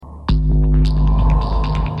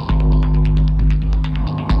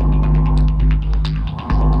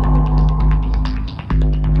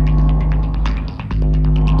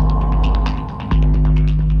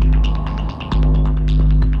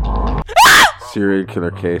serial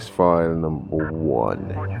killer case file number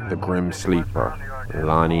 1. The Grim Sleeper,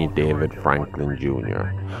 Lonnie David Franklin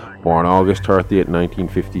Jr. Born August 30th,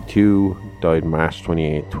 1952, died March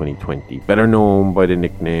 28, 2020. Better known by the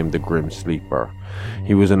nickname The Grim Sleeper.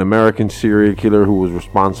 He was an American serial killer who was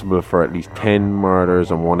responsible for at least 10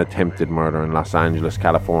 murders and 1 attempted murder in Los Angeles,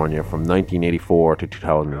 California from 1984 to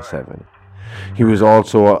 2007. He was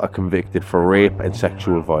also convicted for rape and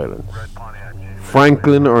sexual violence.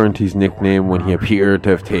 Franklin earned his nickname when he appeared to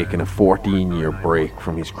have taken a 14-year break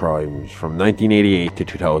from his crimes from 1988 to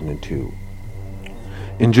 2002.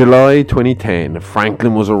 In July 2010,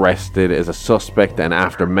 Franklin was arrested as a suspect, and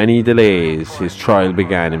after many delays, his trial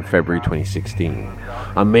began in February 2016.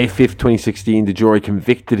 On May 5, 2016, the jury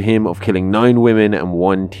convicted him of killing 9 women and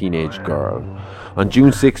 1 teenage girl. On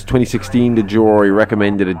June 6, 2016, the jury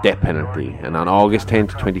recommended a death penalty, and on August 10,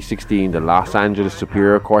 2016, the Los Angeles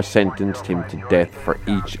Superior Court sentenced him to death for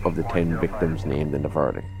each of the 10 victims named in the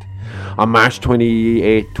verdict. On March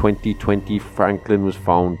 28, 2020, Franklin was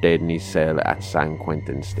found dead in his cell at San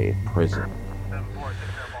Quentin State Prison.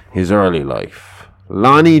 His early life.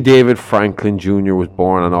 Lonnie David Franklin Jr. was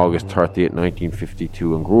born on August 30,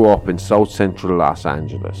 1952 and grew up in South Central Los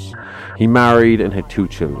Angeles. He married and had 2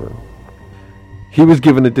 children. He was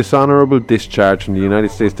given a dishonorable discharge from the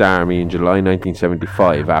United States Army in July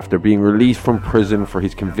 1975 after being released from prison for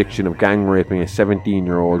his conviction of gang raping a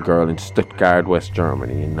 17-year-old girl in Stuttgart, West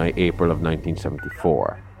Germany in April of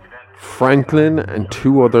 1974. Franklin and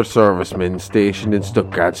 2 other servicemen stationed in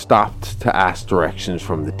Stuttgart stopped to ask directions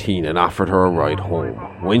from the teen and offered her a ride home.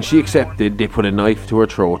 When she accepted, they put a knife to her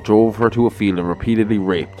throat, drove her to a field and repeatedly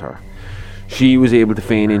raped her. She was able to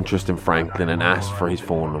feign interest in Franklin and asked for his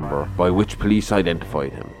phone number, by which police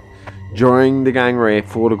identified him. During the gang rape,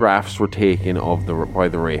 photographs were taken by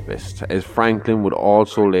the rapist, as Franklin would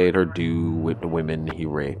also later do with the women he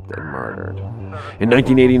raped and murdered. In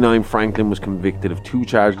 1989, Franklin was convicted of 2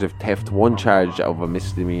 charges of theft, 1 charge of a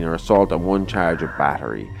misdemeanor assault, and 1 charge of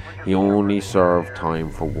battery. He only served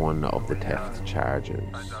time for 1 of the theft charges.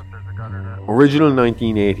 Original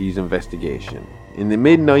 1980s investigation. In the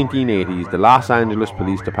mid-1980s, the Los Angeles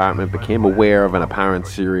Police Department became aware of an apparent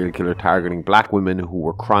serial killer targeting black women who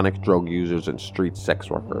were chronic drug users and street sex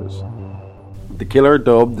workers. The killer,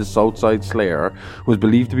 dubbed the Southside Slayer, was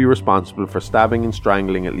believed to be responsible for stabbing and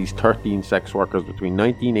strangling at least 13 sex workers between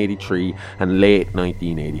 1983 and late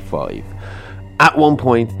 1985. At one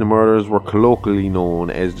point, the murders were colloquially known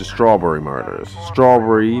as the Strawberry Murders,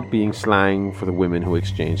 strawberry being slang for the women who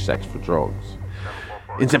exchanged sex for drugs.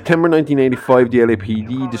 In September 1985, the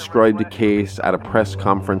LAPD described the case at a press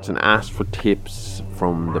conference and asked for tips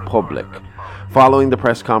from the public. Following the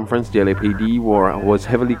press conference, the LAPD was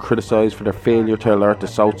heavily criticized for their failure to alert the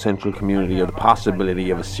South Central community of the possibility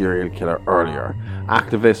of a serial killer earlier.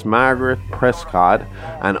 Activist Margaret Prescott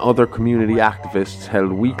and other community activists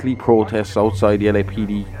held weekly protests outside the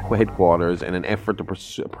LAPD headquarters in an effort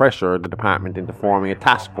to pressure the department into forming a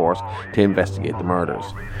task force to investigate the murders.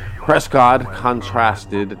 Prescott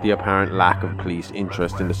contrasted the apparent lack of police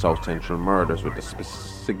interest in the South Central murders with the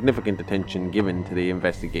significant attention given to the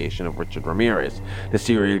investigation of Richard Ramirez, the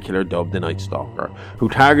serial killer dubbed the Night Stalker, who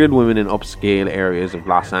targeted women in upscale areas of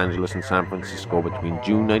Los Angeles and San Francisco between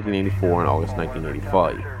June 1984 and August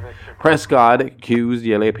 1985. Prescott accused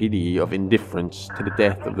the LAPD of indifference to the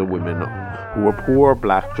death of the women who were poor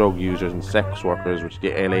black drug users and sex workers, which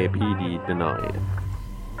the LAPD denied.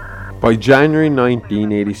 By January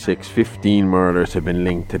 1986, 15 murders had been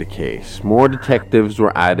linked to the case. More detectives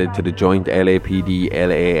were added to the joint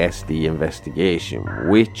LAPD-LASD investigation,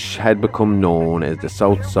 which had become known as the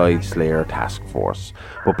Southside Slayer Task Force.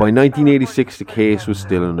 But by 1986, the case was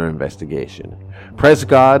still under investigation.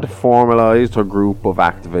 Prescott formalized her group of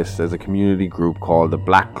activists as a community group called the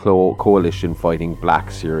Black Coalition Fighting Black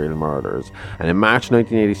Serial Murders, and in March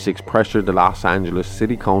 1986 pressured the Los Angeles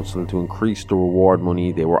City Council to increase the reward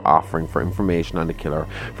money they were offering for information on the killer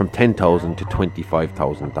from $10,000 to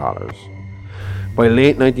 $25,000. By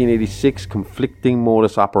late 1986, conflicting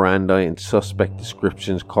modus operandi and suspect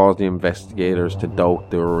descriptions caused the investigators to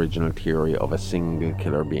doubt the original theory of a single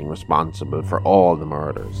killer being responsible for all the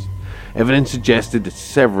murders. Evidence suggested that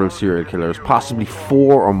several serial killers, possibly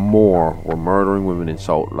 4 or more, were murdering women in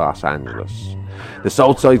South Los Angeles. The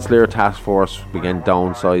Southside Slayer Task Force began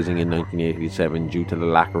downsizing in 1987 due to the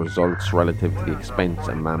lack of results relative to the expense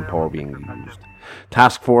and manpower being used.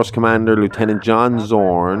 Task Force Commander Lieutenant John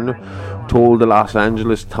Zorn told the Los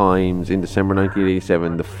Angeles Times in December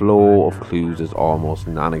 1987 the flow of clues is almost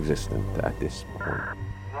non-existent at this point.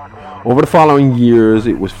 Over the following years,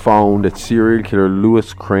 it was found that serial killer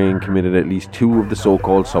Louis Crane committed at least 2 of the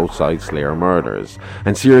so-called Southside Slayer murders,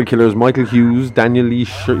 and serial killers Michael Hughes, Daniel Lee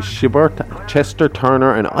Shibert, Chester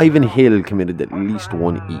Turner, and Ivan Hill committed at least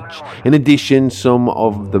 1 each. In addition, some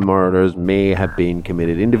of the murders may have been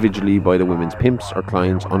committed individually by the women's pimps or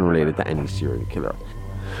clients unrelated to any serial killer.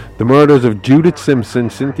 The murders of Judith Simpson,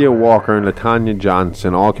 Cynthia Walker, and Latanya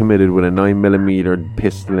Johnson, all committed with a 9mm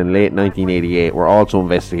pistol in late 1988, were also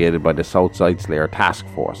investigated by the Southside Slayer Task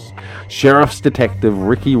Force. Sheriff's Detective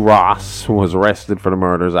Ricky Ross was arrested for the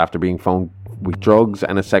murders after being found with drugs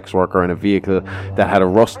and a sex worker in a vehicle that had a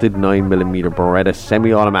rusted 9mm Beretta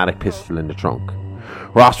semi-automatic pistol in the trunk.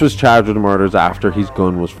 Ross was charged with the murders after his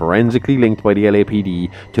gun was forensically linked by the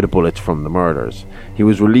LAPD to the bullets from the murders. He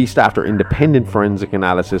was released after independent forensic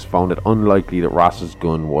analysis found it unlikely that Ross's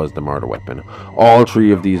gun was the murder weapon. All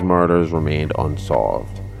 3 of these murders remained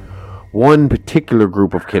unsolved. One particular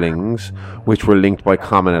group of killings, which were linked by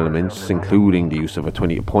common elements, including the use of a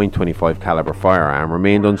 .25 caliber firearm,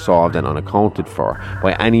 remained unsolved and unaccounted for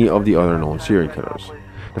by any of the other known serial killers.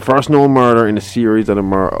 The first known murder in the series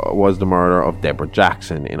was the murder of Deborah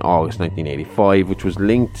Jackson in August 1985, which was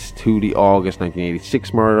linked to the August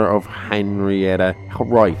 1986 murder of Henrietta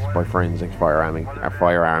Wright by forensic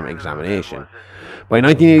firearm examination. By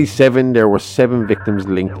 1987, there were 7 victims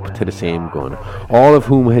linked to the same gun, all of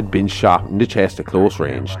whom had been shot in the chest at close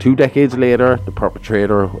range. 2 decades later, the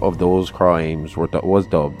perpetrator of those crimes was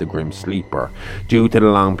dubbed the Grim Sleeper, due to the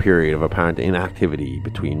long period of apparent inactivity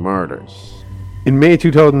between murders. In May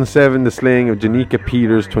 2007, the slaying of Janika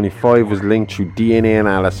Peters, 25, was linked through DNA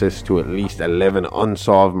analysis to at least 11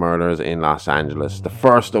 unsolved murders in Los Angeles, the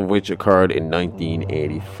first of which occurred in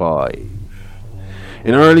 1985.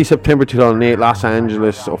 In early September 2008, Los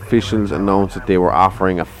Angeles officials announced that they were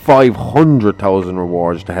offering a $500,000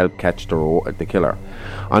 reward to help catch the killer.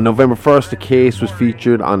 On November 1st, the case was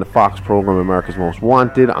featured on the Fox program America's Most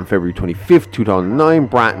Wanted. On February 25th, 2009,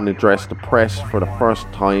 Bratton addressed the press for the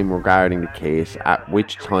first time regarding the case, at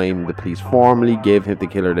which time the police formally gave the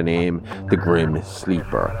killer the name The Grim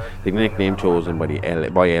Sleeper, the nickname chosen by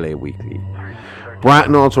LA Weekly.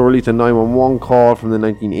 Bratton also released a 911 call from the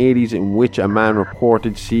 1980s in which a man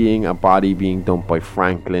reported seeing a body being dumped by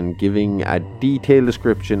Franklin, giving a detailed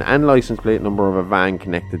description and license plate number of a van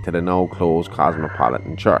connected to the now closed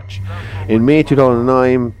Cosmopolitan Church. In May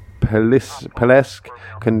 2009, Pelesk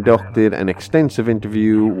conducted an extensive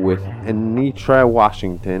interview with Anitra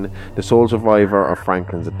Washington, the sole survivor of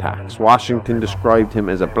Franklin's attacks. Washington described him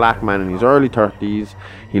as a black man in his early 30s.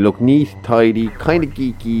 He looked neat, tidy, kind of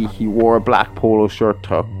geeky. He wore a black polo shirt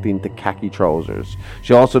tucked into khaki trousers.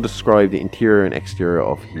 She also described the interior and exterior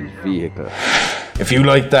of his vehicle. If you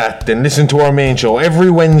like that, then listen to our main show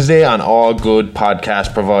every Wednesday on all good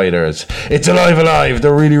podcast providers. It's Alive,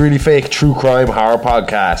 the really, really fake true crime horror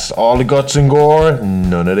podcast. All the guts and gore,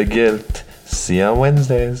 none of the guilt. See you on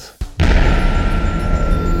Wednesdays.